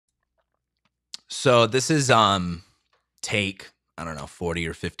So this is take, I don't know, 40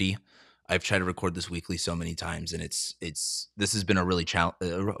 or 50. I've tried to record this weekly so many times, and this has been a really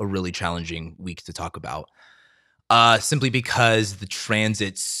challenging week to talk about. Simply because the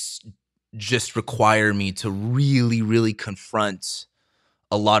transits just require me to really confront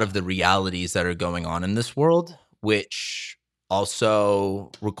a lot of the realities that are going on in this world, which also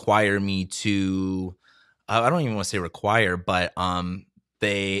require me to I don't even want to say require, but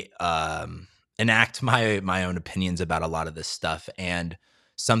they enact my own opinions about a lot of this stuff. And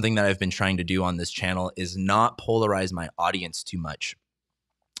something that I've been trying to do on this channel is not polarize my audience too much.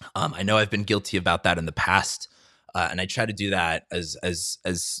 I know I've been guilty about that in the past, and I try to do that as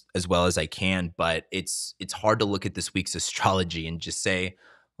well as I can. But it's hard to look at this week's astrology and just say,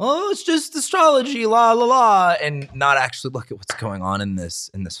 "Oh, it's just astrology, la la la," and not actually look at what's going on in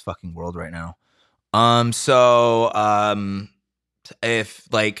this fucking world right now.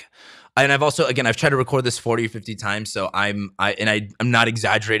 If like, and I've also, again, I've tried to record this 40 or 50 times. So I'm not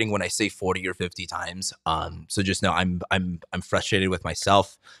exaggerating when I say 40 or 50 times. So just know I'm frustrated with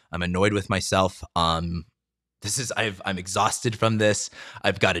myself. I'm annoyed with myself. I'm exhausted from this.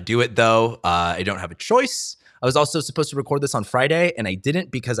 I've got to do it though. I don't have a choice. I was also supposed to record this on Friday and I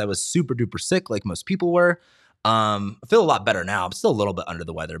didn't because I was super duper sick like most people were. I feel a lot better now. I'm still a little bit under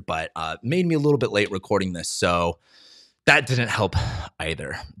the weather, but made me a little bit late recording this. So that didn't help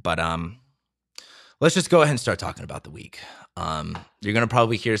either. But let's just go ahead and start talking about the week. You're going to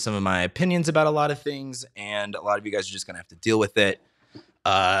probably hear some of my opinions about a lot of things, and a lot of you guys are just going to have to deal with it.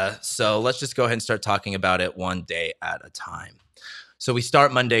 So let's just go ahead and start talking about it one day at a time. So we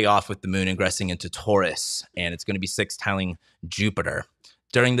start Monday off with the moon ingressing into Taurus, and it's going to be sextiling Jupiter.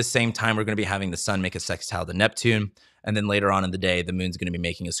 During the same time, we're going to be having the sun make a sextile to Neptune. And then later on in the day, the moon's going to be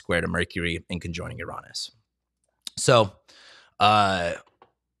making a square to Mercury and conjoining Uranus. So while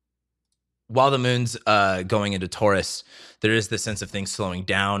the moon's going into Taurus, there is this sense of things slowing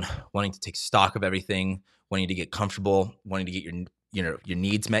down, wanting to take stock of everything, wanting to get comfortable, wanting to get your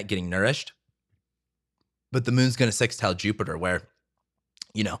needs met, getting nourished. But the moon's going to sextile Jupiter, where,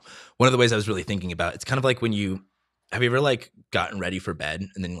 one of the ways I was really thinking about, it's kind of like when have you ever like gotten ready for bed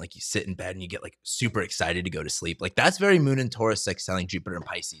and then like you sit in bed and you get like super excited to go to sleep? Like that's very moon and Taurus sextiling Jupiter and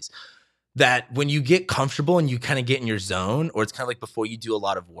Pisces. That when you get comfortable and you kind of get in your zone, or it's kind of like before you do a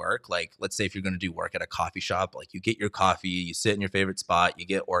lot of work, like let's say if you're going to do work at a coffee shop, like you get your coffee, you sit in your favorite spot, you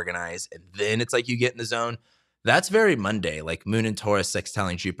get organized, and then it's like you get in the zone. That's very Monday. Like moon and Taurus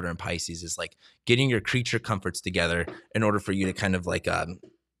sextiling Jupiter and Pisces is like getting your creature comforts together in order for you to kind of like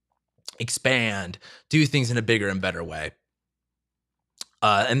expand, do things in a bigger and better way.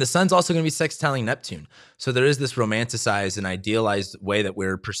 And the sun's also going to be sextiling Neptune. So there is this romanticized and idealized way that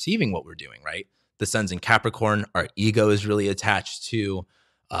we're perceiving what we're doing, right? The sun's in Capricorn. Our ego is really attached to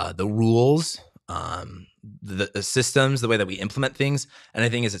the rules, the systems, the way that we implement things. And I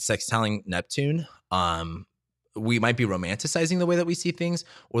think as it's sextiling Neptune, we might be romanticizing the way that we see things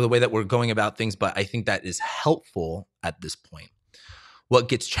or the way that we're going about things. But I think that is helpful at this point. What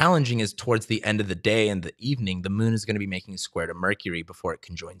gets challenging is towards the end of the day and the evening, the moon is going to be making a square to Mercury before it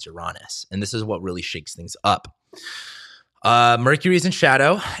conjoins Uranus. And this is what really shakes things up. Mercury is in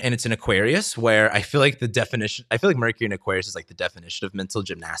shadow and it's in Aquarius, where I feel like Mercury in Aquarius is like the definition of mental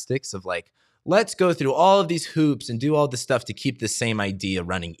gymnastics of like, let's go through all of these hoops and do all this stuff to keep the same idea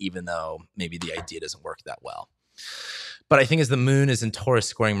running, even though maybe the idea doesn't work that well. But I think as the moon is in Taurus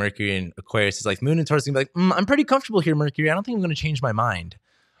squaring Mercury in Aquarius, it's like moon and Taurus is going to be like, I'm pretty comfortable here, Mercury. I don't think I'm going to change my mind.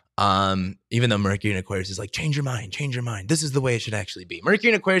 Even though Mercury in Aquarius is like, change your mind. This is the way it should actually be.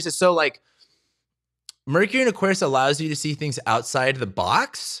 Mercury in Aquarius is so like, Mercury in Aquarius allows you to see things outside the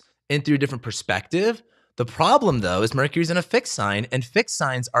box and through a different perspective. The problem, though, is Mercury's in a fixed sign, and fixed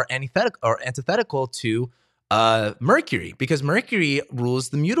signs are antithetical to Mercury, because Mercury rules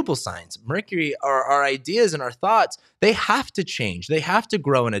the mutable signs. Mercury, our ideas and our thoughts, they have to change. They have to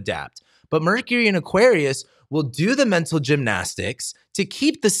grow and adapt. But Mercury in Aquarius will do the mental gymnastics to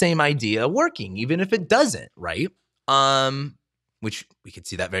keep the same idea working, even if it doesn't, right? Which we can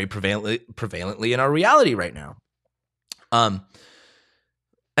see that very prevalently in our reality right now.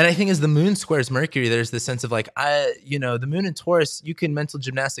 And I think as the moon squares Mercury, there's this sense of like, the moon in Taurus, you can mental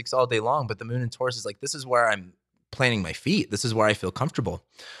gymnastics all day long, but the moon in Taurus is like, this is where I'm planting my feet. This is where I feel comfortable.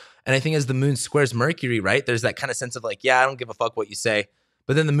 And I think as the moon squares Mercury, right, there's that kind of sense of like, yeah, I don't give a fuck what you say.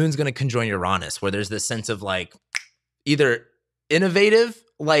 But then the moon's going to conjoin Uranus, where there's this sense of like either innovative,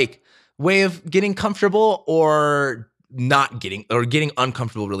 like way of getting comfortable or getting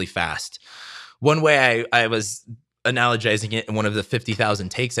uncomfortable really fast. One way I was analogizing it in one of the 50,000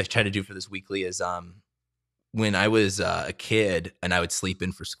 takes I try to do for this weekly is when I was a kid and I would sleep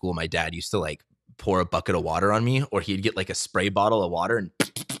in for school, my dad used to like pour a bucket of water on me, or he'd get like a spray bottle of water and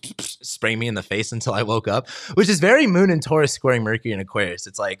spray me in the face until I woke up, which is very Moon and Taurus squaring Mercury and Aquarius.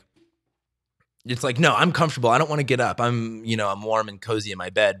 It's like, no, I'm comfortable. I don't want to get up. I'm warm and cozy in my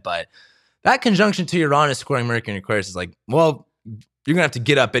bed. But that conjunction to Uranus squaring Mercury and Aquarius is like, well, you're going to have to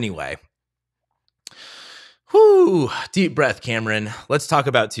get up anyway. Whew, deep breath, Cameron. Let's talk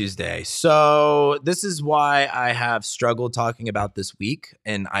about Tuesday. So this is why I have struggled talking about this week,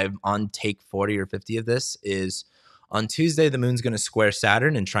 and I'm on take 40 or 50 of this, is on Tuesday, the moon's going to square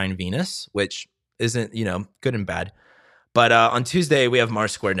Saturn and trine Venus, which isn't, good and bad. But on Tuesday, we have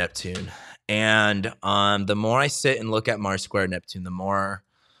Mars square Neptune. And the more I sit and look at Mars square Neptune, the more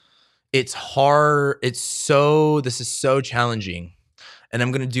it's hard. This is so challenging. And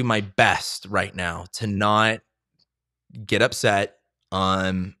I'm going to do my best right now to not get upset,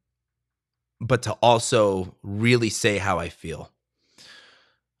 but to also really say how I feel.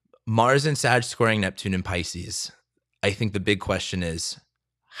 Mars and Sag squaring Neptune in Pisces. I think the big question is,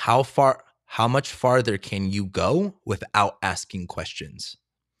 how much farther can you go without asking questions?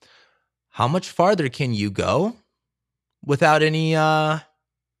 How much farther can you go without anything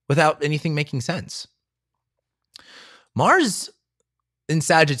making sense? Mars in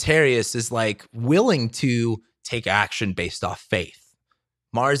Sagittarius is like willing to take action based off faith.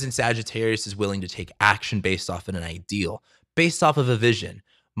 Mars in Sagittarius is willing to take action based off of an ideal, based off of a vision.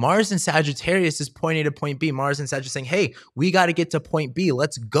 Mars in Sagittarius is pointing to point B. Mars in Sagittarius is saying, hey, we got to get to point B.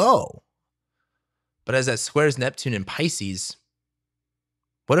 Let's go. But as that squares Neptune in Pisces,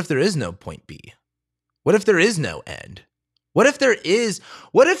 what if there is no point B? What if there is no end? What if there is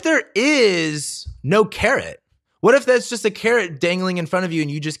no carrot? What if that's just a carrot dangling in front of you and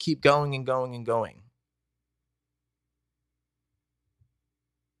you just keep going and going and going?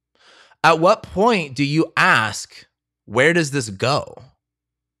 At what point do you ask, where does this go?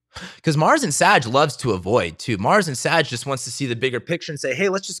 Because Mars and Sag loves to avoid too. Mars and Sag just wants to see the bigger picture and say, hey,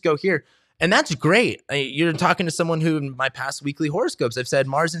 let's just go here. And that's great. You're talking to someone who, in my past weekly horoscopes, I've said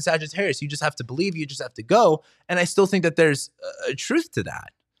Mars and Sagittarius, you just have to believe, you just have to go. And I still think that there's a truth to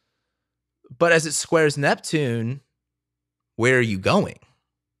that. But as it squares Neptune, where are you going?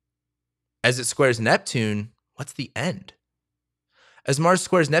 As it squares Neptune, what's the end? As Mars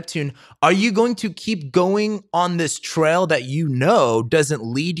squares Neptune, are you going to keep going on this trail that you know doesn't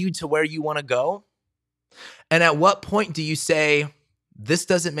lead you to where you want to go? And at what point do you say, this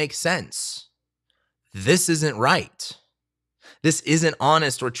doesn't make sense? This isn't right. This isn't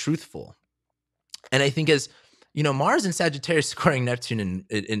honest or truthful. And I think as Mars and Sagittarius squaring Neptune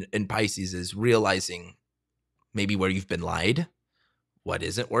in Pisces is realizing maybe where you've been lied, what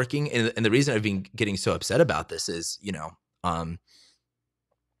isn't working. And the reason I've been getting so upset about this is, I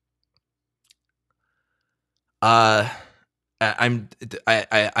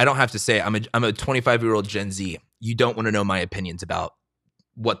don't have to say I'm a 25-year-old Gen Z. You don't want to know my opinions about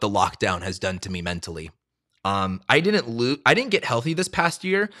what the lockdown has done to me mentally. I didn't get healthy this past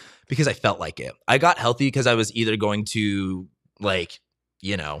year because I felt like it. I got healthy because I was either going to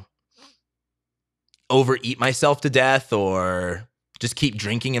overeat myself to death or just keep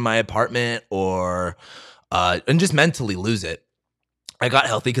drinking in my apartment or and just mentally lose it. I got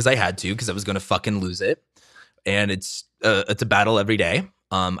healthy because I had to, because I was going to fucking lose it. And it's a battle every day.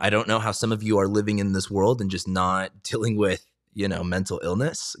 I don't know how some of you are living in this world and just not dealing with, mental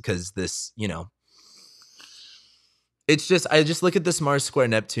illness, because this, it's just, I just look at this Mars square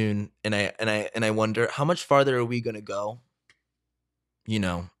Neptune and I wonder, how much farther are we going to go?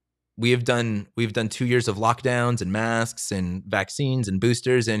 We've done 2 years of lockdowns and masks and vaccines and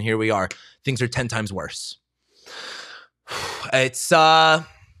boosters, and here we are. Things are 10 times worse. It's how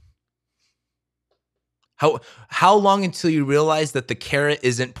long until you realize that the carrot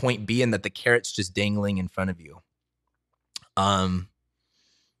isn't point B and that the carrot's just dangling in front of you? And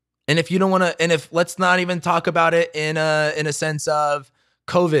if you don't want to, and if, let's not even talk about it in a sense of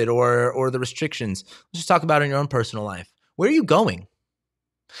COVID or the restrictions. Let's just talk about it in your own personal life. Where are you going?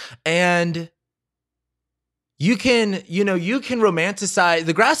 And you can romanticize,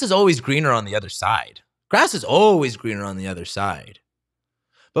 the grass is always greener on the other side. Grass is always greener on the other side.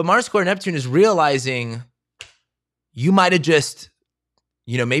 But Mars square Neptune is realizing you might have just,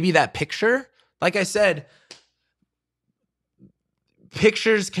 maybe that picture, like I said,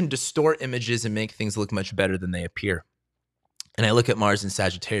 pictures can distort images and make things look much better than they appear. And I look at Mars and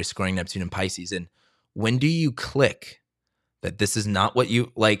Sagittarius squaring Neptune and Pisces, and when do you click that this is not what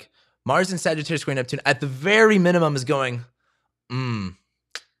you like? Mars and Sagittarius squaring Neptune at the very minimum is going,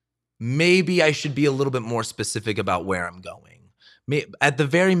 maybe I should be a little bit more specific about where I'm going. At the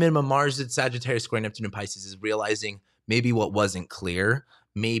very minimum, Mars and Sagittarius squaring Neptune and Pisces is realizing maybe what wasn't clear,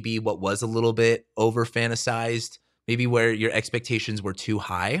 maybe what was a little bit over fantasized, maybe where your expectations were too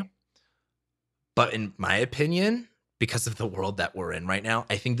high. But in my opinion, because of the world that we're in right now,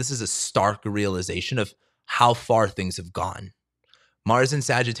 I think this is a stark realization of how far things have gone. Mars in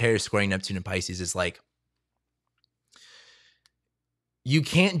Sagittarius squaring Neptune and Pisces is like, you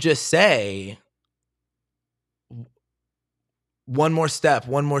can't just say one more step,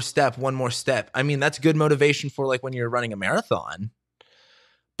 one more step, one more step. I mean, that's good motivation for like when you're running a marathon.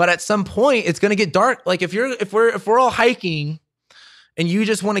 But at some point, it's going to get dark. Like if we're all hiking and you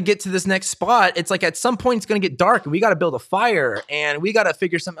just want to get to this next spot, it's like at some point it's going to get dark and we got to build a fire and we got to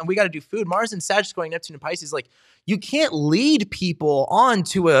figure something. We got to do food. Mars and Sag going Neptune and Pisces, like you can't lead people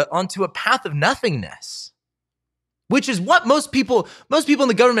onto a path of nothingness, which is what most people in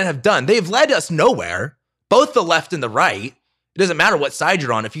the government have done. They've led us nowhere, both the left and the right. It doesn't matter what side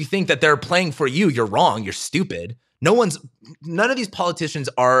you're on. If you think that they're playing for you, you're wrong. You're stupid. None of these politicians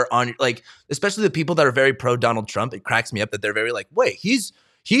are on, like, especially the people that are very pro Donald Trump. It cracks me up that they're very like, wait, he's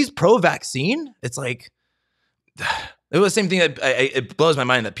pro vaccine. It's like, it was the same thing that it blows my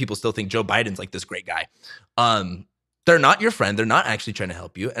mind that people still think Joe Biden's like this great guy. They're not your friend. They're not actually trying to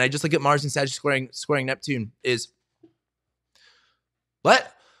help you. And I just look at Mars and Sagittarius squaring Neptune is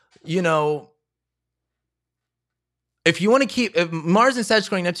if you want to if Mars and Sagittarius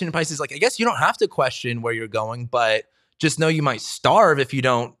squaring Neptune and Pisces, like, I guess you don't have to question where you're going, but just know you might starve if you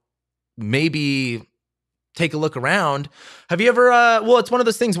don't maybe take a look around. Have you ever, it's one of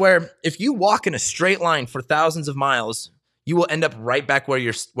those things where if you walk in a straight line for thousands of miles, you will end up right back where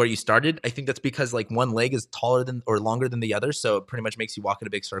you started. I think that's because like one leg is taller than or longer than the other. So it pretty much makes you walk in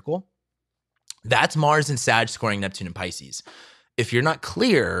a big circle. That's Mars and Sag squaring Neptune and Pisces. If you're not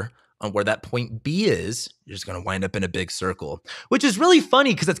clear on where that point B is, you're just going to wind up in a big circle, which is really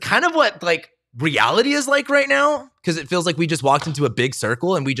funny because it's kind of what like reality is like right now, because it feels like we just walked into a big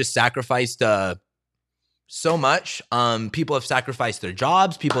circle and we just sacrificed so much. People have sacrificed their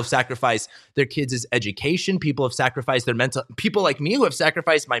jobs. People have sacrificed their kids' education. People have sacrificed people like me who have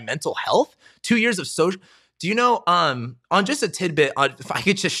sacrificed my mental health. 2 years of social. Do you know, on just a tidbit, if I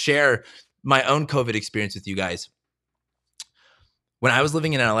could just share my own COVID experience with you guys. When I was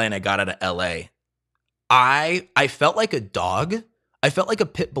living in LA and I got out of LA, I felt like a dog. I felt like a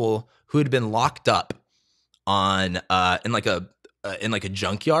pit bull who had been locked up in like a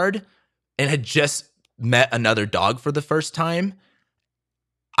junkyard and had just met another dog for the first time.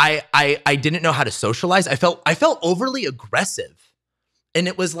 I didn't know how to socialize. I felt overly aggressive. And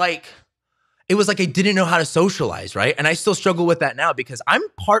it was like I didn't know how to socialize, right? And I still struggle with that now because I'm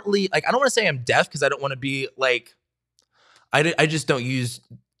partly like, I don't want to say I'm deaf because I don't want to be like, I just don't use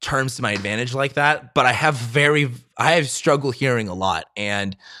terms to my advantage like that, but I have struggle hearing a lot.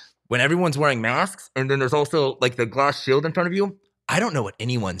 And when everyone's wearing masks and then there's also like the glass shield in front of you, I don't know what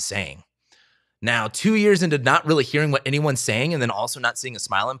anyone's saying. Now, 2 years into not really hearing what anyone's saying and then also not seeing a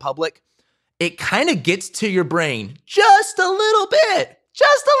smile in public, it kind of gets to your brain just a little bit.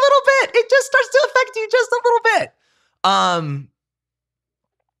 It just starts to affect you just a little bit.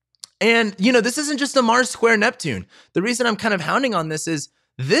 And, this isn't just a Mars square Neptune. The reason I'm kind of hounding on this is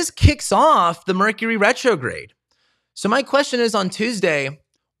this kicks off the Mercury Retrograde. So my question is on Tuesday,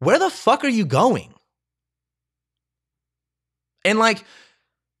 where the fuck are you going? And like,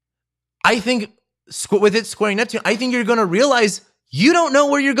 I think with it squaring Neptune, I think you're going to realize you don't know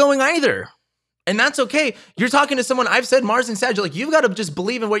where you're going either. And that's okay. You're talking to someone, I've said Mars and Sag, like, you've got to just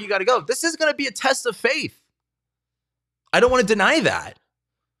believe in where you got to go. This is going to be a test of faith. I don't want to deny that.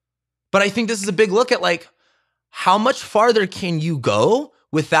 But I think this is a big look at like, how much farther can you go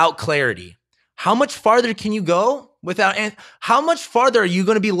without clarity? How much farther can you go and how much farther are you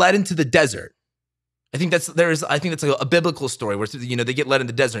going to be led into the desert? I think that's a biblical story where, they get led in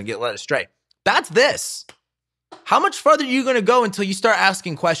the desert and get led astray. That's this. How much farther are you going to go until you start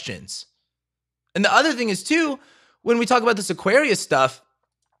asking questions? And the other thing is too, when we talk about this Aquarius stuff,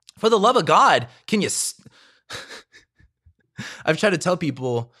 for the love of God, can you, I've tried to tell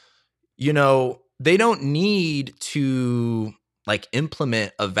people, they don't need to like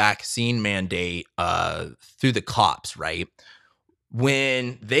implement a vaccine mandate through the cops, right?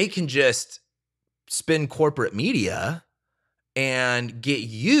 When they can just spin corporate media and get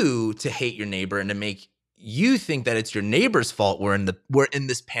you to hate your neighbor and to make you think that it's your neighbor's fault we're in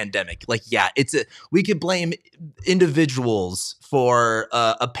this pandemic. Like, yeah, we could blame individuals for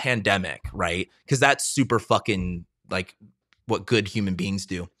a pandemic, right? Because that's super fucking like what good human beings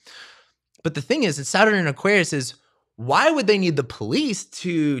do. But the thing is, in Saturn and Aquarius is, why would they need the police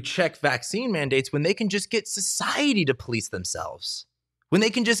to check vaccine mandates when they can just get society to police themselves? When they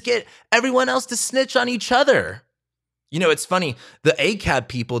can just get everyone else to snitch on each other? You know, it's funny. The ACAB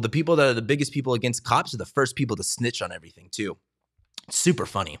people, the people that are the biggest people against cops, are the first people to snitch on everything too. Super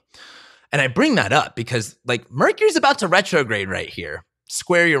funny. And I bring that up because like Mercury's about to retrograde right here,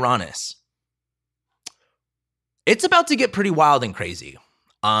 square Uranus. It's about to get pretty wild and crazy.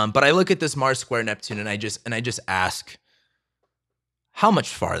 But I look at this Mars square Neptune and I just ask, how much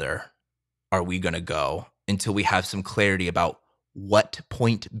farther are we going to go until we have some clarity about what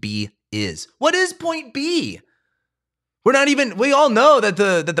point B is? What is point B? We all know that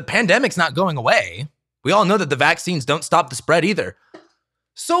the pandemic's not going away. We all know that the vaccines don't stop the spread either.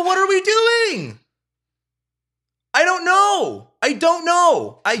 So what are we doing? I don't know.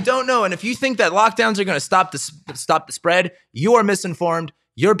 And if you think that lockdowns are going to stop the spread, you are misinformed.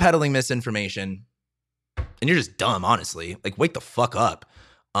 You're peddling misinformation. And you're just dumb, honestly. Like, wake the fuck up.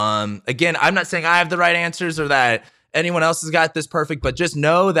 Again, I'm not saying I have the right answers or that anyone else has got this perfect, but just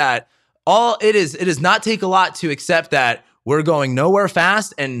know that it does not take a lot to accept that we're going nowhere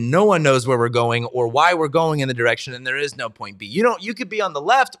fast and no one knows where we're going or why we're going in the direction, and there is no point B. You could be on the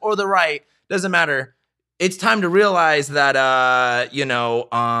left or the right, doesn't matter. It's time to realize that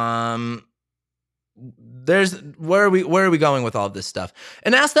where are we going with all of this stuff?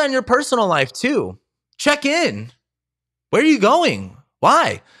 And ask that in your personal life too. Check in. Where are you going?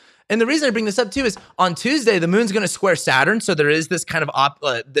 Why? And the reason I bring this up too is on Tuesday, the moon's going to square Saturn. So there is this kind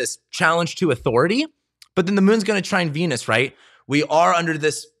of this challenge to authority, but then the moon's going to trine Venus, right? We are under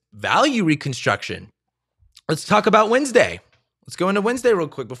this value reconstruction. Let's talk about Wednesday. Let's go into Wednesday real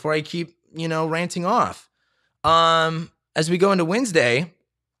quick before I keep, ranting off. As we go into Wednesday,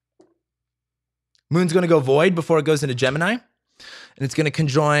 moon's going to go void before it goes into Gemini. And it's going to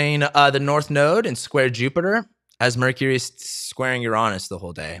conjoin the North Node and square Jupiter as Mercury is squaring Uranus the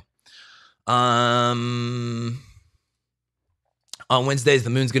whole day. On Wednesdays, the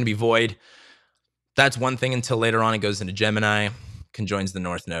moon's going to be void. That's one thing until later on it goes into Gemini, conjoins the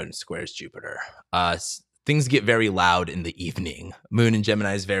North Node and squares Jupiter. Things get very loud in the evening. Moon in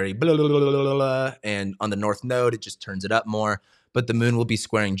Gemini is very blah, blah, blah, blah, blah, and on the North Node, it just turns it up more. But the moon will be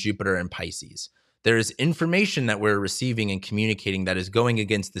squaring Jupiter and Pisces. There is information that we're receiving and communicating that is going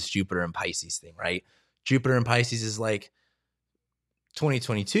against this Jupiter and Pisces thing, right? Jupiter and Pisces is like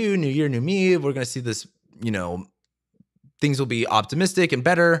 2022, new year, new me. We're going to see this, things will be optimistic and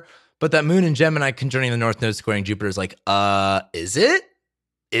better. But that moon in Gemini conjoining the North Node squaring Jupiter is like, is it?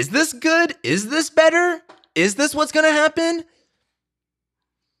 Is this good? Is this better? Is this what's going to happen?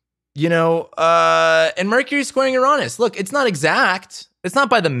 And Mercury squaring Uranus. Look, it's not exact. It's not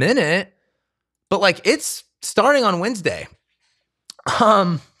by the minute, but like it's starting on Wednesday.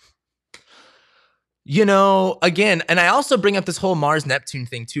 Again, and I also bring up this whole Mars Neptune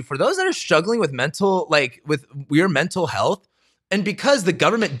thing too. For those that are struggling with with your mental health, and because the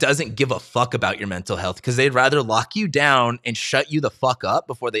government doesn't give a fuck about your mental health, because they'd rather lock you down and shut you the fuck up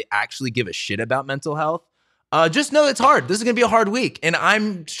before they actually give a shit about mental health. Just know it's hard. This is going to be a hard week. And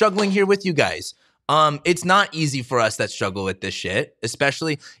I'm struggling here with you guys. It's not easy for us that struggle with this shit,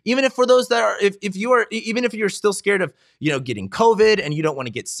 especially even if for those that are, even if you're still scared of, getting COVID and you don't want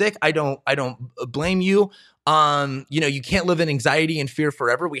to get sick, I don't blame you. You can't live in anxiety and fear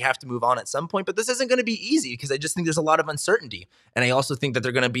forever. We have to move on at some point, but this isn't going to be easy because I just think there's a lot of uncertainty. And I also think that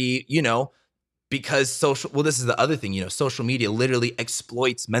they're going to be, because this is the other thing, social media literally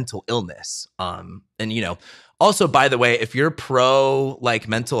exploits mental illness. Also, by the way, if you're pro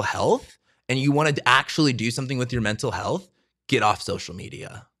mental health and you want to actually do something with your mental health, get off social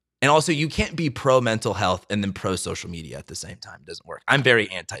media. And also, you can't be pro mental health and then pro social media at the same time. It doesn't work. I'm very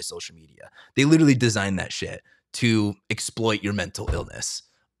anti social media. They literally designed that shit to exploit your mental illness.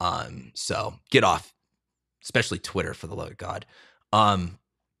 So get off, especially Twitter, for the love of God.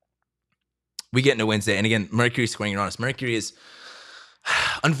 We get into Wednesday, and again, Mercury squaring Uranus.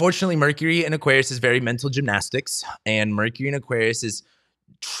 Unfortunately, Mercury in Aquarius is very mental gymnastics, and Mercury in Aquarius is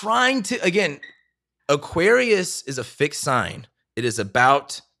trying to, again, Aquarius is a fixed sign. It is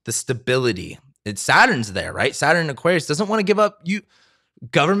about the stability. Saturn's there, right? Saturn in Aquarius doesn't want to give up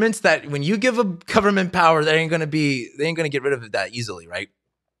governments that when you give a government power, they ain't going to get rid of it that easily, right?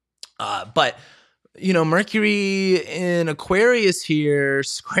 But Mercury in Aquarius here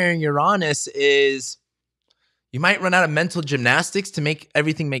squaring Uranus is, you might run out of mental gymnastics to make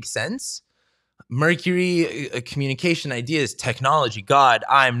everything make sense. Mercury, communication, ideas, technology. God,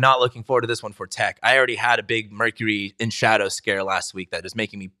 I'm not looking forward to this one for tech. I already had a big Mercury in shadow scare last week that is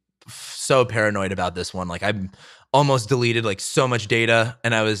making me so paranoid about this one. Like, I'm almost deleted so much data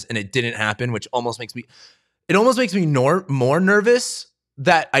and it didn't happen, which almost makes me more nervous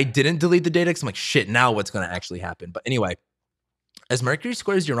that I didn't delete the data, because I'm like, shit, now what's going to actually happen? But anyway, as Mercury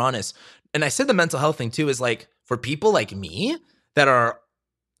squares Uranus, and I said the mental health thing too, is for people like me that are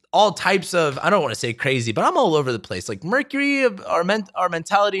all types of, I don't want to say crazy, but I'm all over the place. Like Mercury, our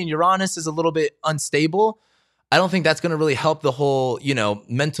mentality, and Uranus is a little bit unstable. I don't think that's going to really help the whole,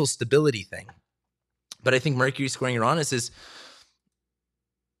 mental stability thing. But I think Mercury squaring Uranus is,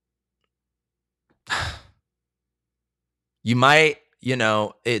 you might,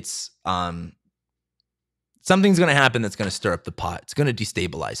 it's, something's going to happen that's going to stir up the pot. It's going to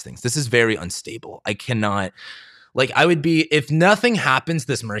destabilize things. This is very unstable. I cannot, I would be, if nothing happens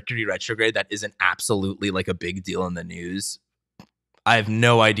this Mercury retrograde that isn't absolutely like a big deal in the news, I have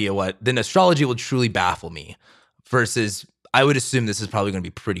no idea what, then astrology will truly baffle me versus I would assume this is probably going to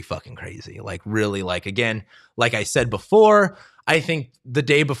be pretty fucking crazy. Really, again, like I said before, I think the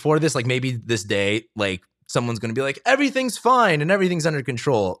day before this, maybe this day, someone's going to be like, everything's fine and everything's under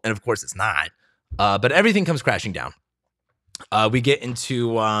control. And of course it's not. But everything comes crashing down. We get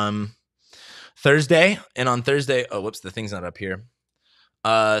into Thursday, and on Thursday, the thing's not up here.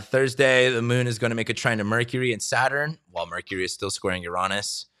 Thursday, the moon is going to make a trine to Mercury and Saturn, while Mercury is still squaring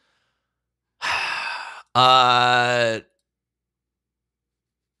Uranus. The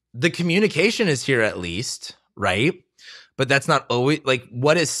communication is here at least, right? But that's not always,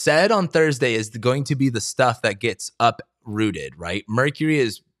 what is said on Thursday is going to be the stuff that gets uprooted, right? Mercury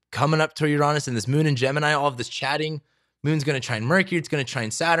is coming up to Uranus, and this moon in Gemini, all of this chatting. Moon's going to trine Mercury. It's going to trine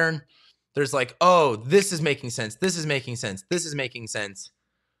Saturn. There's this is making sense. This is making sense. This is making sense.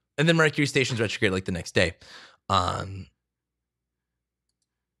 And then Mercury stations retrograde the next day. Well,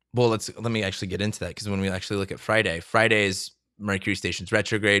 let me actually get into that, because when we actually look at Friday's Mercury stations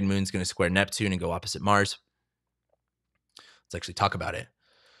retrograde. Moon's going to square Neptune and go opposite Mars. Let's actually talk about it.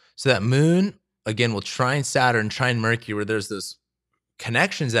 So that moon, again, will trine Saturn, trine Mercury, where there's those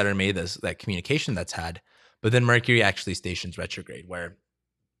connections that are made, that communication that's had. But then Mercury actually stations retrograde, where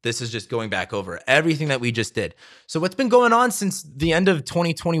this is just going back over everything that we just did. So what's been going on since the end of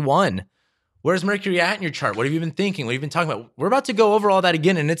 2021? Where's Mercury at in your chart? What have you been thinking? What have you been talking about? We're about to go over all that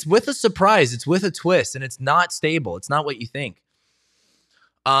again, and it's with a surprise. It's with a twist, and it's not stable. It's not what you think.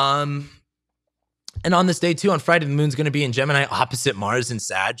 And on this day too, on Friday, the moon's going to be in Gemini opposite Mars and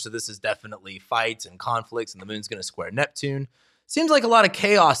Sag. So this is definitely fights and conflicts, and the moon's going to square Neptune. Seems like a lot of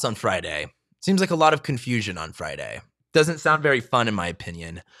chaos on Friday. Seems like a lot of confusion on Friday. Doesn't sound very fun in my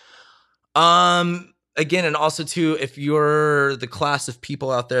opinion. Again, and also too, if you're the class of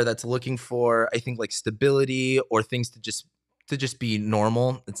people out there that's looking for, I think, stability or things to just be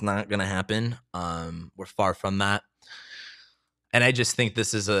normal, it's not going to happen. We're far from that. And I just think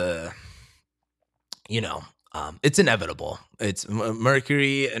this is it's inevitable. It's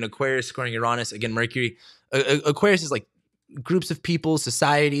Mercury and Aquarius squaring Uranus. Again, Mercury, Aquarius is groups of people,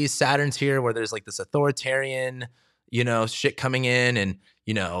 societies. Saturn's here, where there's this authoritarian, shit coming in, and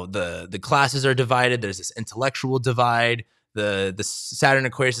the classes are divided. There's this intellectual divide. The Saturn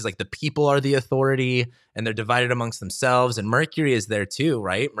Aquarius is the people are the authority, and they're divided amongst themselves. And Mercury is there too,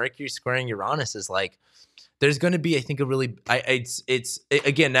 right? Mercury squaring Uranus is there's going to be, I think, a really,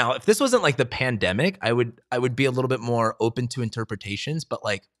 again, now, if this wasn't the pandemic, I would be a little bit more open to interpretations, but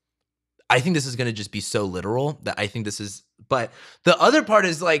I think this is going to just be so literal that I think this is, but the other part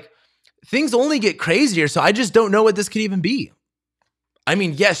is things only get crazier. So I just don't know what this could even be. I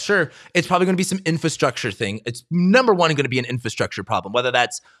mean, yes, sure. It's probably going to be some infrastructure thing. It's number one going to be an infrastructure problem, whether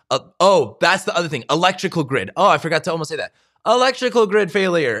that's, that's the other thing. Electrical grid. Oh, I forgot to almost say that. Electrical grid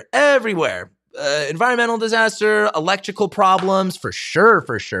failure everywhere. Environmental disaster, electrical problems, for sure.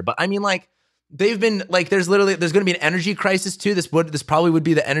 But I mean, they've been there's going to be an energy crisis too. This probably would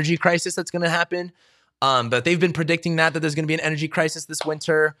be the energy crisis that's going to happen. But they've been predicting that there's going to be an energy crisis this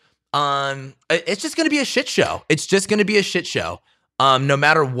winter. It's just going to be a shit show. It's just going to be a shit show. No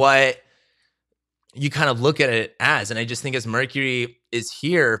matter what you kind of look at it as. And I just think as Mercury is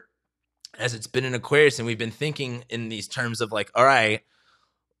here, as it's been in Aquarius, and we've been thinking in these terms of all right,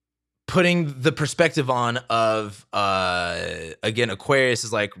 putting the perspective on of, again, Aquarius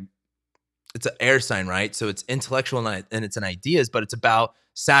is it's an air sign, right? So it's intellectual and it's an ideas, but it's about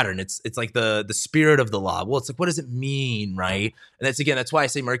Saturn. It's the spirit of the law. Well, it's what does it mean, right? And that's why I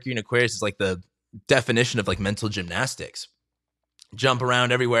say Mercury in Aquarius is the definition of mental gymnastics. Jump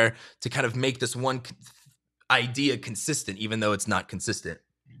around everywhere to kind of make this one idea consistent, even though it's not consistent.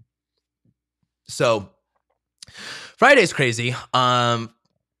 So Friday's crazy.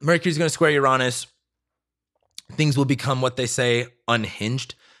 Mercury's going to square Uranus. Things will become what they say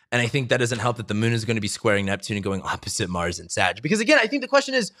unhinged. And I think that doesn't help that the moon is going to be squaring Neptune and going opposite Mars and Sag. Because again, I think the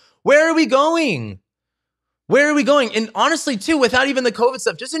question is, where are we going? Where are we going? And honestly, too, without even the COVID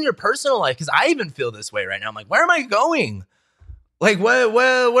stuff, just in your personal life, because I even feel this way right now. I'm where am I going? Like, where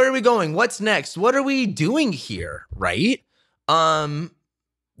are we going? What's next? What are we doing here? Right?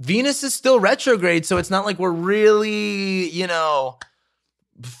 Venus is still retrograde, so it's not like we're really,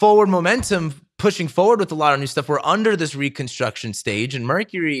 forward momentum pushing forward with a lot of new stuff. We're under this reconstruction stage, and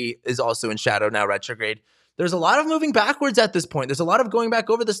Mercury is also in shadow now, retrograde. There's a lot of moving backwards at this point. There's a lot of going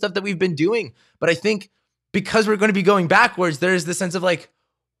back over the stuff that we've been doing. But I think because we're going to be going backwards, there's this sense of like,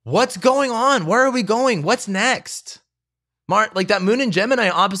 what's going on? Where are we going? What's next? Like that moon in Gemini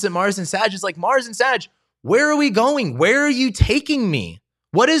opposite Mars and Sag is like, Mars and Sag, where are we going? Where are you taking me?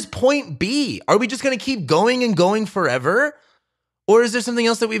 What is point B? Are we just going to keep going and going forever? Or is there something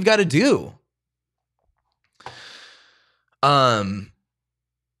else that we've got to do? I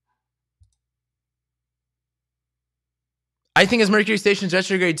think as Mercury stations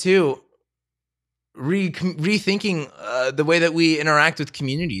retrograde too, rethinking the way that we interact with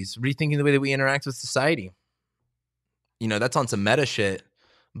communities, rethinking the way that we interact with society. That's on some meta shit,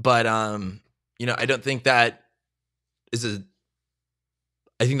 but I don't think that I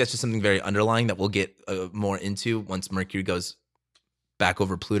think that's just something very underlying that we'll get more into once Mercury goes back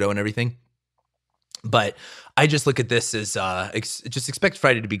over Pluto and everything. But I just look at this as just expect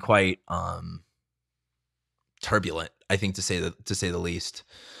Friday to be quite turbulent, I think, to say the least.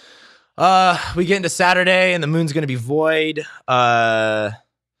 We get into Saturday and the moon's going to be void. Did I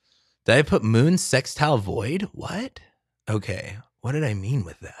put moon sextile void? What? Okay. What did I mean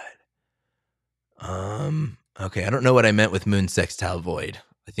with that? Okay. I don't know what I meant with moon sextile void.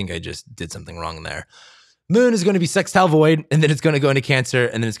 I think I just did something wrong there. Moon is going to be sextile void, and then it's going to go into Cancer,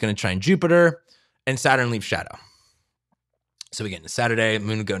 and then it's going to trine Jupiter, and Saturn leaves shadow. So we get into Saturday,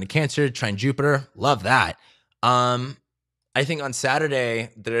 moon will go into Cancer, trine Jupiter. Love that. I think on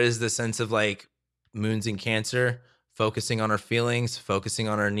Saturday, there is this sense of like moon's in Cancer, focusing on our feelings, focusing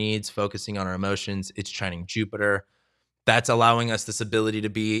on our needs, focusing on our emotions. It's trining Jupiter. That's allowing us this ability to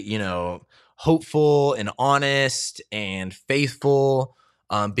be, hopeful and honest and faithful,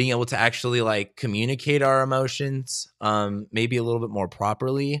 being able to actually like communicate our emotions, maybe a little bit more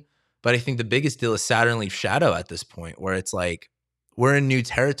properly. But I think the biggest deal is Saturn leaves shadow at this point, where it's like we're in new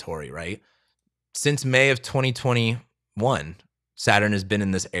territory, right? Since May of 2021, Saturn has been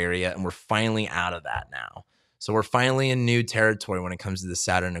in this area, and we're finally out of that now. So we're finally in new territory when it comes to the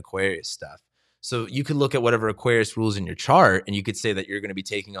Saturn Aquarius stuff. So you could look at whatever Aquarius rules in your chart, and you could say that you're going to be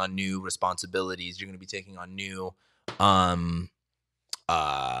taking on new responsibilities. You're going to be taking on new,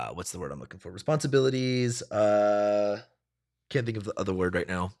 what's the word I'm looking for? Responsibilities. Can't think of the other word right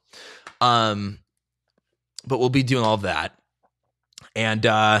now. But we'll be doing all of that. And,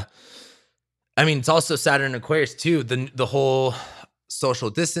 it's also Saturn Aquarius too. The whole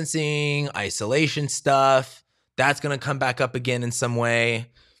social distancing, isolation stuff, that's going to come back up again in some way.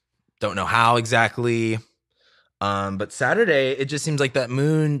 Don't know how exactly. But Saturday, it just seems like that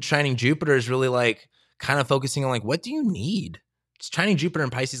moon shining Jupiter is really like kind of focusing on like, what do you need? It's shining Jupiter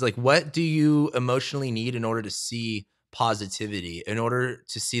and Pisces. Like, what do you emotionally need in order to see positivity, in order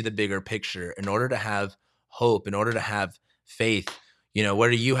to see the bigger picture, in order to have hope, in order to have faith? What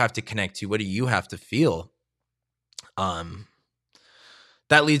do you have to connect to? What do you have to feel?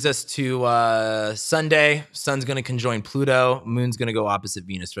 That leads us to Sunday. Sun's going to conjoin Pluto. Moon's going to go opposite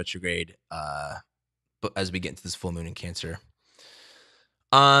Venus retrograde but as we get into this full moon in Cancer.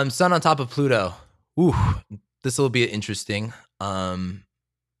 Sun on top of Pluto. Ooh, this will be interesting. Pluto's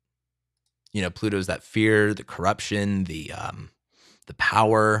that fear, the corruption, the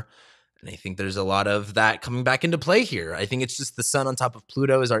power. And I think there's a lot of that coming back into play here. I think it's just the sun on top of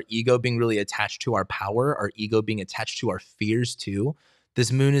Pluto is our ego being really attached to our power, our ego being attached to our fears too.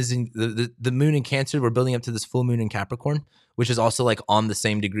 This moon is in the moon in Cancer. We're building up to this full moon in Capricorn, which is also like on the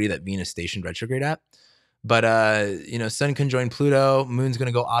same degree that Venus stationed retrograde at. But, sun conjoined Pluto, moon's going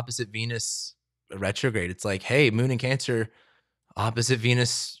to go opposite Venus retrograde. It's like, hey, moon in Cancer, opposite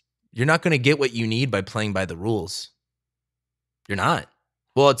Venus, you're not going to get what you need by playing by the rules. You're not.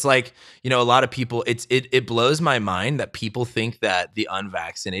 Well, it's like, a lot of people, it blows my mind that people think that the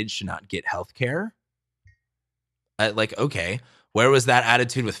unvaccinated should not get health care. Like, okay, where was that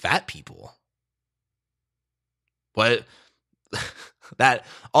attitude with fat people? What? That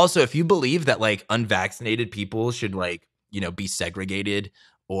also, if you believe that like unvaccinated people should like, be segregated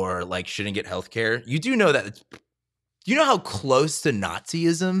or like shouldn't get health care, you do know that you know how close to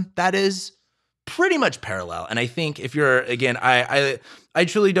Nazism that is? Pretty much parallel. And I think if you're, again, I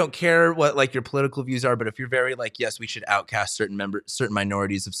truly don't care what like your political views are, but if you're very like, yes, we should outcast certain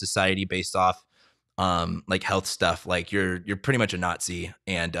minorities of society based off like health stuff, like you're pretty much a Nazi,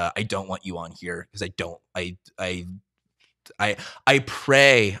 and I don't want you on here because I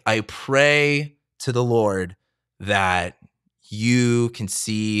pray to the Lord that you can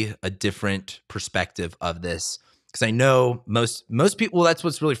see a different perspective of this. Because I know most people, well, that's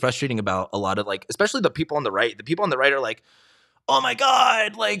what's really frustrating about a lot of, like, especially the people on the right. The people on the right are like, oh my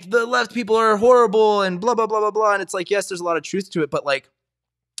God, like the left people are horrible and blah, blah, blah, blah, blah. And it's like, yes, there's a lot of truth to it, but like,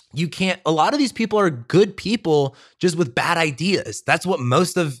 you can't, a lot of these people are good people just with bad ideas. That's what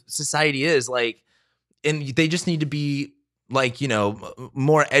most of society is like. And they just need to be like, you know,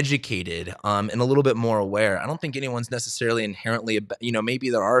 more educated and a little bit more aware. I don't think anyone's necessarily inherently, you know, maybe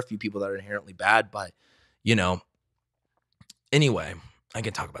there are a few people that are inherently bad, but, you know, anyway, I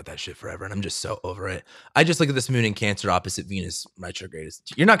can talk about that shit forever, and I'm just so over it. I just look at this moon in Cancer opposite Venus retrograde.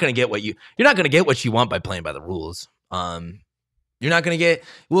 You're not gonna get what you want by playing by the rules. You're not gonna get,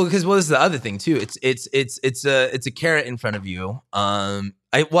 well, because this is the other thing too. It's a carrot in front of you. I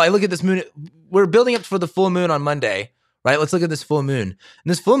look at this moon. We're building up for the full moon on Monday, right? Let's look at this full moon. And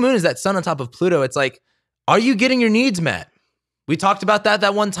this full moon is that sun on top of Pluto. It's like, are you getting your needs met? We talked about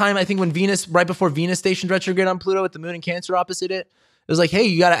that one time, I think, when Venus, right before Venus stationed retrograde on Pluto with the moon in Cancer opposite it. It was like, hey,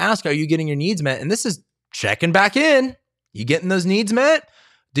 you got to ask, are you getting your needs met? And this is checking back in. You getting those needs met?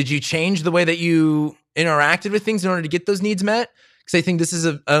 Did you change the way that you interacted with things in order to get those needs met? Because I think this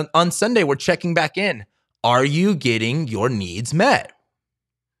is on Sunday, we're checking back in. Are you getting your needs met?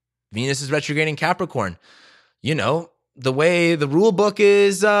 Venus is retrograding Capricorn. You know, the way the rule book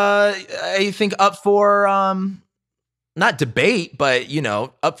is, I think, up for not debate, but, you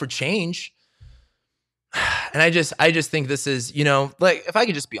know, up for change. And I just think this is, you know, like, if I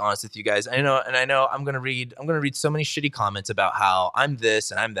could just be honest with you guys, I know I'm going to read so many shitty comments about how I'm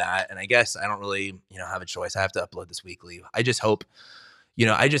this and I'm that. And I guess I don't really, you know, have a choice. I have to upload this weekly. I just hope, you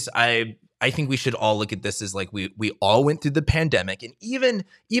know, I think we should all look at this as like, we all went through the pandemic. And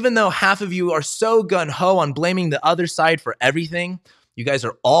even though half of you are so gung-ho on blaming the other side for everything, you guys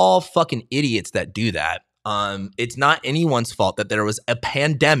are all fucking idiots that do that. It's not anyone's fault that there was a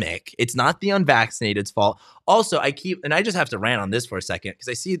pandemic. It's not the unvaccinated's fault. Also, I just have to rant on this for a second, because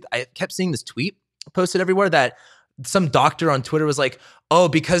I kept seeing this tweet posted everywhere that some doctor on Twitter was like, oh,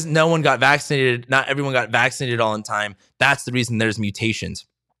 because no one got vaccinated, not everyone got vaccinated all in time, that's the reason there's mutations.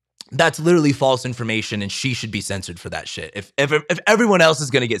 That's literally false information, and she should be censored for that shit. If everyone else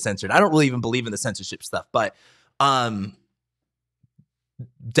is going to get censored, I don't really even believe in the censorship stuff, but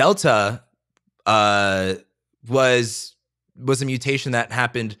Delta was a mutation that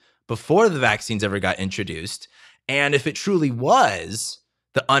happened before the vaccines ever got introduced. And if it truly was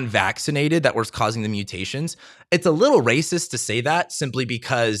the unvaccinated that was causing the mutations, it's a little racist to say that, simply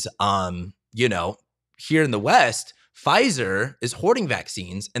because, you know, here in the West, Pfizer is hoarding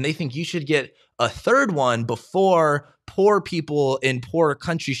vaccines, and they think you should get a third one before poor people in poorer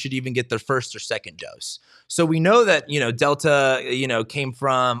countries should even get their first or second dose. So we know that, you know, Delta, you know, came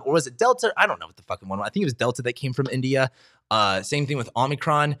from, or was it Delta? I don't know what the fucking one was. I think it was Delta that came from India. Same thing with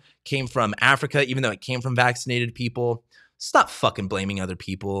Omicron, came from Africa, even though it came from vaccinated people. Stop fucking blaming other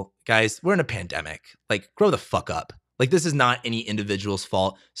people. Guys, we're in a pandemic. Like, grow the fuck up. Like, this is not any individual's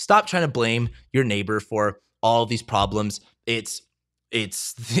fault. Stop trying to blame your neighbor for all these problems. It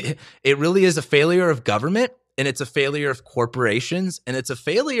really is a failure of government, and it's a failure of corporations, and it's a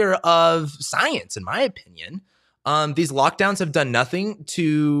failure of science, in my opinion. These lockdowns have done nothing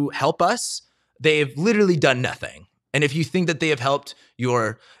to help us. They've literally done nothing. And if you think that they have helped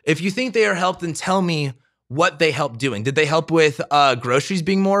if you think they are helped, then tell me what they helped doing. Did they help with groceries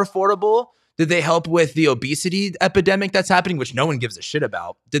being more affordable? Did they help with the obesity epidemic that's happening, which no one gives a shit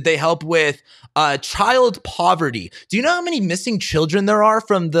about? Did they help with child poverty? Do you know how many missing children there are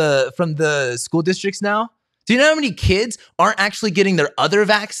from the school districts now? Do you know how many kids aren't actually getting their other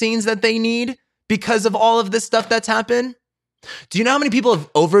vaccines that they need because of all of this stuff that's happened? Do you know how many people have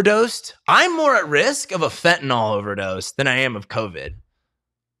overdosed? I'm more at risk of a fentanyl overdose than I am of COVID.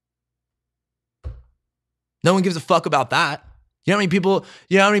 No one gives a fuck about that. You know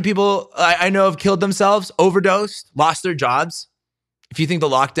how many people I know have killed themselves, overdosed, lost their jobs? If you think the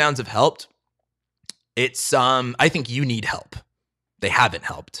lockdowns have helped, it's I think you need help. They haven't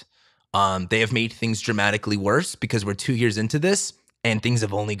helped. They have made things dramatically worse, because we're 2 years into this and things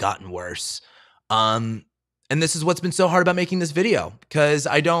have only gotten worse. And this is what's been so hard about making this video, because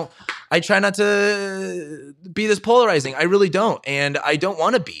I try not to be this polarizing. I really don't. And I don't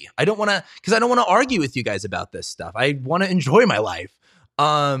want to be. Because I don't want to argue with you guys about this stuff. I want to enjoy my life.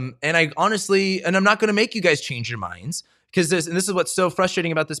 And I'm not going to make you guys change your minds, because this is what's so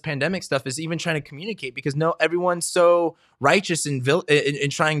frustrating about this pandemic stuff, is even trying to communicate, because everyone's so righteous in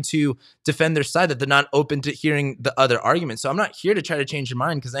trying to defend their side that they're not open to hearing the other arguments. So I'm not here to try to change your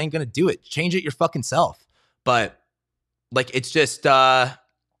mind, because I ain't going to do it. Change it your fucking self. But like, it's just, I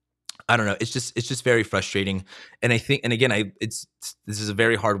I don't know. It's just very frustrating. And I think, and again, this is a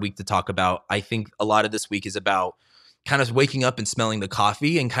very hard week to talk about. I think a lot of this week is about kind of waking up and smelling the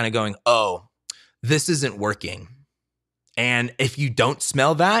coffee and kind of going, oh, this isn't working. And if you don't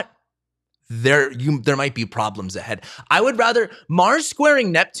smell that, there might be problems ahead. I would rather Mars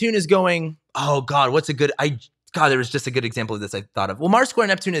squaring Neptune is going, oh God, there was just a good example of this I thought of. Well, Mars square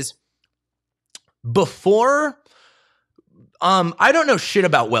Neptune is before, I don't know shit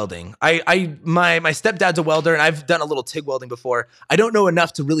about welding. My stepdad's a welder and I've done a little TIG welding before. I don't know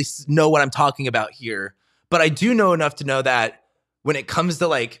enough to really know what I'm talking about here, but I do know enough to know that when it comes to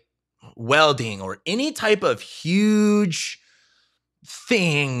like welding or any type of huge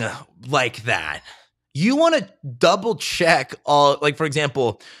thing like that, you want to double check all, like, for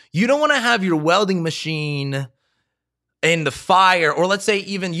example, you don't want to have your welding machine in the fire, or let's say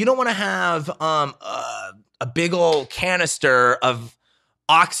even you don't want to have a big old canister of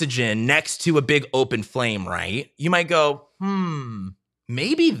oxygen next to a big open flame, right? You might go,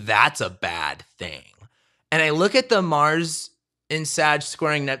 maybe that's a bad thing. And I look at the Mars in Sag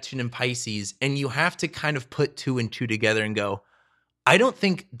squaring Neptune and Pisces, and you have to kind of put 2 and 2 together and go, I don't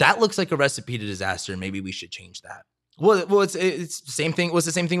think that looks like a recipe to disaster. Maybe we should change that. Well, it's the same thing. It was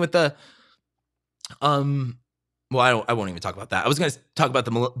the same thing with the, well, I won't even talk about that. I was going to talk about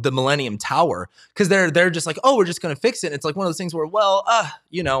the Millennium Tower, because they're just like, oh, we're just going to fix it. And it's like one of those things where, well,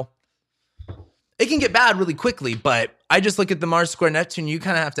 it can get bad really quickly. But I just look at the Mars square Neptune. You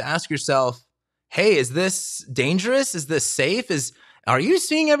kind of have to ask yourself, hey, is this dangerous? Is this safe? Are you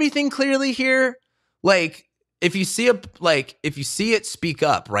seeing everything clearly here? Like, if you see it, speak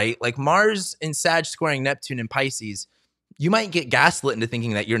up, right? Like Mars in Sag squaring Neptune and Pisces, you might get gaslit into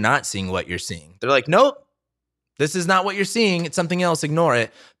thinking that you're not seeing what you're seeing. They're like, nope, this is not what you're seeing. It's something else. Ignore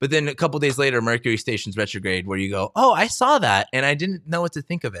it. But then a couple days later, Mercury stations retrograde, where you go, oh, I saw that and I didn't know what to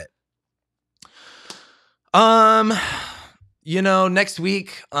think of it. Next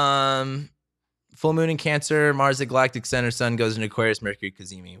week, full moon in Cancer, Mars at Galactic Center, Sun goes into Aquarius, Mercury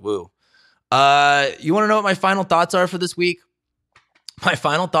Cazimi. Woo. You want to know what my final thoughts are for this week? My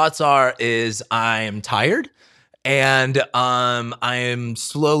final thoughts is I am tired and I am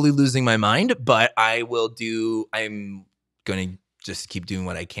slowly losing my mind, but I'm going to just keep doing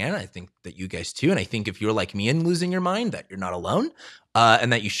what I can. I think that you guys too. And I think if you're like me and losing your mind, that you're not alone,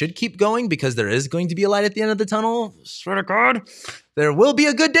 and that you should keep going, because there is going to be a light at the end of the tunnel. Swear to God, there will be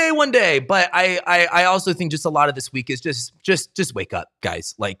a good day one day. But I also think just a lot of this week is just wake up,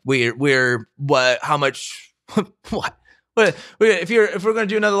 guys. Like we're what, how much, what? But if we're going to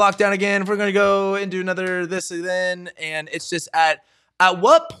do another lockdown again, if we're going to go and do another this and then, and it's just at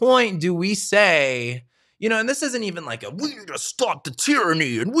what point do we say, and this isn't even like we need to stop the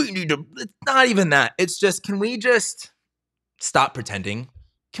tyranny and it's not even that. It's just, can we just stop pretending?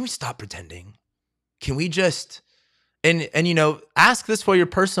 Can we stop pretending? Can we just, and ask this for your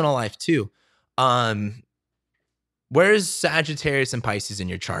personal life too. Where's Sagittarius and Pisces in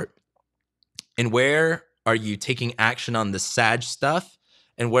your chart? And where are you taking action on the Sag stuff?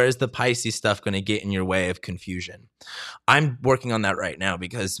 And where is the Pisces stuff going to get in your way of confusion? I'm working on that right now,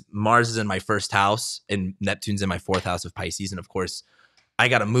 because Mars is in my first house and Neptune's in my 4th house of Pisces. And of course, I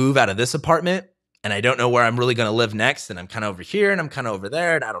got to move out of this apartment and I don't know where I'm really going to live next. And I'm kind of over here and I'm kind of over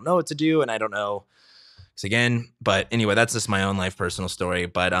there and I don't know what to do. And I don't know. But anyway, that's just my own life, personal story.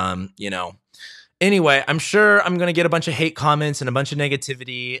 But, anyway, I'm sure I'm going to get a bunch of hate comments and a bunch of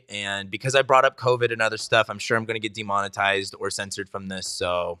negativity. And because I brought up COVID and other stuff, I'm sure I'm going to get demonetized or censored from this.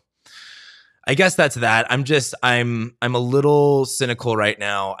 So I guess that's that. I'm a little cynical right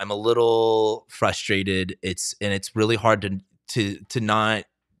now. I'm a little frustrated. It's really hard to not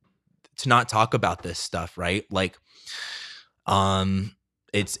talk about this stuff, right? Like, I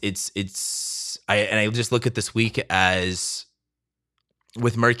just look at this week as,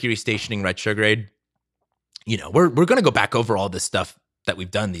 with Mercury stationing retrograde, we're going to go back over all this stuff that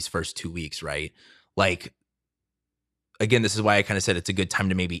we've done these first 2 weeks, right? Like, again, this is why I kind of said it's a good time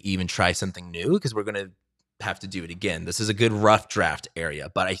to maybe even try something new, because we're going to have to do it again. This is a good rough draft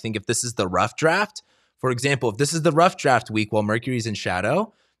area. But I think if this is the rough draft, for example, if this is the rough draft week while Mercury's in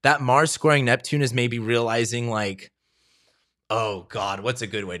shadow, that Mars squaring Neptune is maybe realizing like, oh God, what's a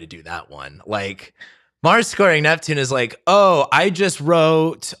good way to do that one? Like, Mars squaring Neptune is like, oh, I just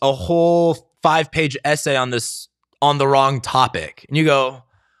wrote a whole 5-page essay on the wrong topic. And you go,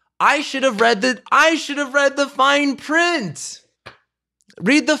 I should have read the fine print.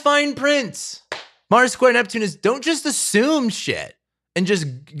 Read the fine print. Mars square Neptune is, don't just assume shit and just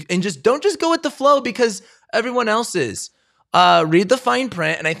don't just go with the flow because everyone else is. Read the fine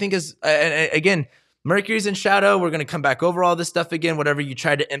print. And I think again, Mercury's in shadow. We're going to come back over all this stuff again. Whatever you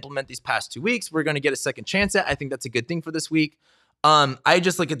tried to implement these past 2 weeks, we're going to get a second chance at. I think that's a good thing for this week. I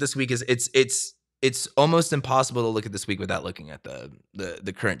just look at this week as it's almost impossible to look at this week without looking at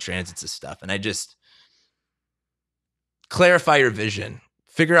the current transits of stuff. And I just clarify your vision,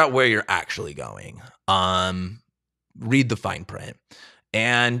 figure out where you're actually going. Read the fine print.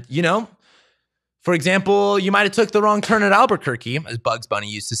 And, you know, for example, you might have took the wrong turn at Albuquerque, as Bugs Bunny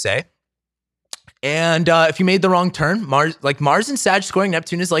used to say. And if you made the wrong turn, Mars and Sag squaring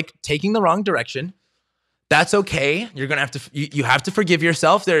Neptune is like taking the wrong direction. That's okay. You're going to have to, you have to forgive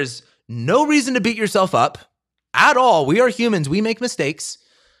yourself. There's no reason to beat yourself up at all. We are humans. We make mistakes.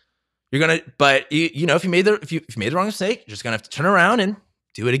 You're going to, but you know, if you made the wrong mistake, you're just going to have to turn around and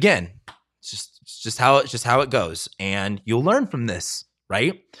do it again. It's just how it goes. And you'll learn from this,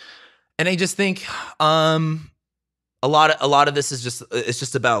 right? And I just think, a lot of this is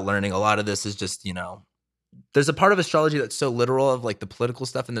just about learning. A lot of this is just, you know, there's a part of astrology that's so literal of like the political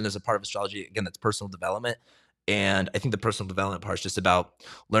stuff. And then there's a part of astrology, again, that's personal development. And I think the personal development part is just about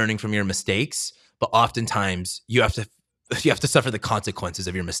learning from your mistakes. But oftentimes you have to suffer the consequences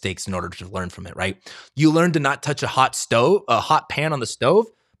of your mistakes in order to learn from it, right? You learn to not touch a hot pan on the stove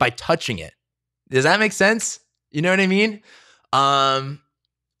by touching it. Does that make sense? You know what I mean?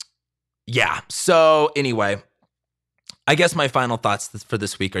 Yeah. So anyway, I guess my final thoughts for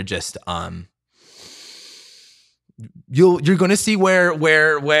this week are just, you're going to see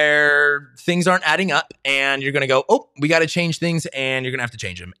where things aren't adding up, and you're going to go, oh, we got to change things, and you're going to have to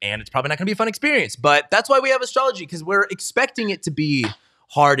change them. And it's probably not going to be a fun experience, but that's why we have astrology, because we're expecting it to be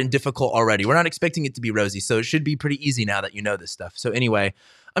hard and difficult already. We're not expecting it to be rosy. So it should be pretty easy now that you know this stuff. So anyway,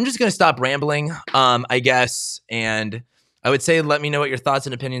 I'm just going to stop rambling, I guess. And I would say, let me know what your thoughts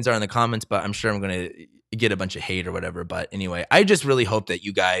and opinions are in the comments, but I'm sure I'm going to get a bunch of hate or whatever. But anyway, I just really hope that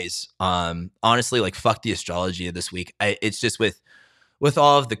you guys, honestly, like, fuck the astrology of this week. It's just with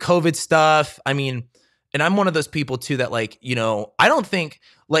all of the COVID stuff. I mean, and I'm one of those people too that, like, you know, I don't think,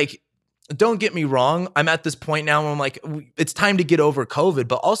 like, don't get me wrong, I'm at this point now where I'm like, it's time to get over COVID,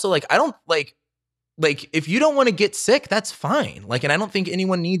 but also, like, I don't like if you don't want to get sick, that's fine. Like, and I don't think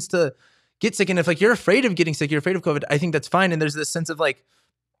anyone needs to get sick. And if, like, you're afraid of getting sick, you're afraid of COVID, I think that's fine. And there's this sense of like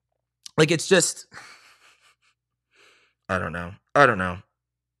it's just, I don't know.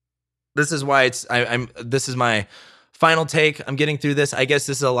 This is why this is my final take. I'm getting through this. I guess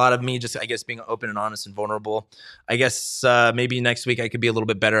this is a lot of me just, I guess, being open and honest and vulnerable. I guess maybe next week I could be a little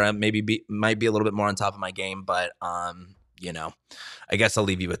bit better. I might be a little bit more on top of my game, but you know, I guess I'll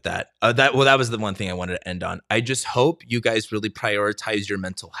leave you with that. That was the one thing I wanted to end on. I just hope you guys really prioritize your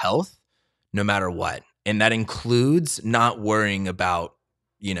mental health no matter what. And that includes not worrying about,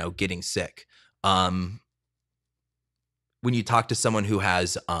 you know, getting sick. When you talk to someone who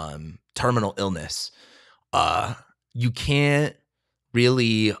has terminal illness, you can't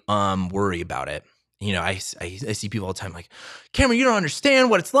really worry about it. You know, I see people all the time like, Cameron, you don't understand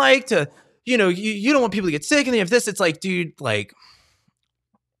what it's like to, you know, you don't want people to get sick and they have this. It's like, dude, like,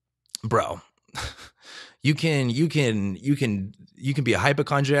 bro, you can be a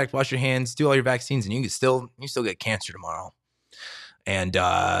hypochondriac, wash your hands, do all your vaccines, and you still get cancer tomorrow. And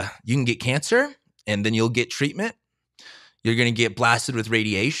you can get cancer and then you'll get treatment. You're going to get blasted with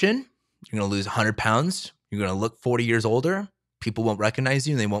radiation. You're going to lose 100 pounds. You're going to look 40 years older. People won't recognize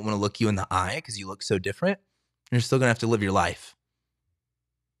you and they won't want to look you in the eye because you look so different. You're still going to have to live your life.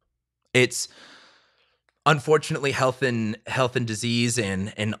 It's unfortunately health and disease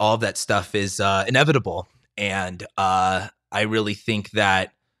and all that stuff is inevitable. And I really think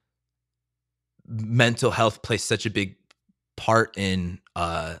that mental health plays such a big part in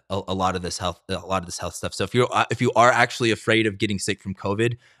a lot of this health stuff. So if you are actually afraid of getting sick from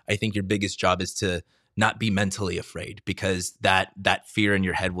COVID, I think your biggest job is to not be mentally afraid, because that fear in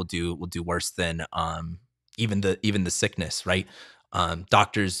your head will do worse than even the sickness, right?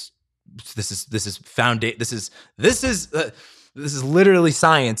 Doctors, this is literally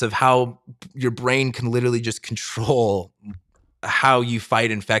science of how your brain can literally just control how you fight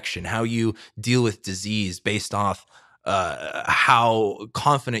infection, how you deal with disease based off how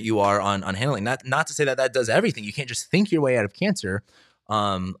confident you are on handling that. Not to say that does everything. You can't just think your way out of cancer.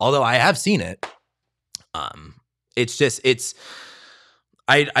 Although I have seen it. I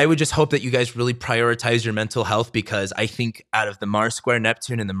would just hope that you guys really prioritize your mental health, because I think out of the Mars square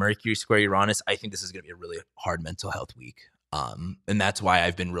Neptune and the Mercury square Uranus, I think this is going to be a really hard mental health week. And that's why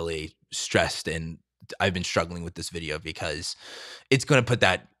I've been really stressed and I've been struggling with this video, because it's going to put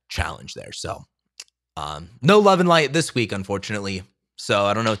that challenge there. So, no love and light this week, unfortunately. So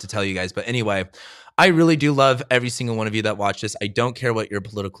I don't know what to tell you guys, but anyway, I really do love every single one of you that watch this. I don't care what your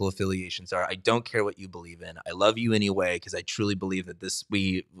political affiliations are. I don't care what you believe in. I love you anyway because I truly believe that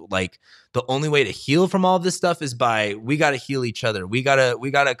the only way to heal from all this stuff is we got to heal each other. We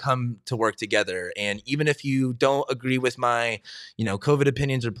gotta come to work together. And even if you don't agree with my, COVID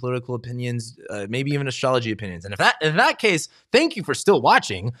opinions or political opinions, maybe even astrology opinions, and if in that case, thank you for still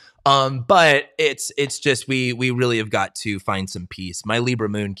watching. But it's just we really have got to find some peace. My Libra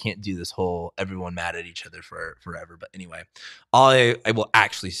moon can't do this whole everyone mad at each other for forever. But anyway, I will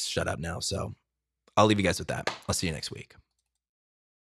actually shut up now. So I'll leave you guys with that. I'll see you next week.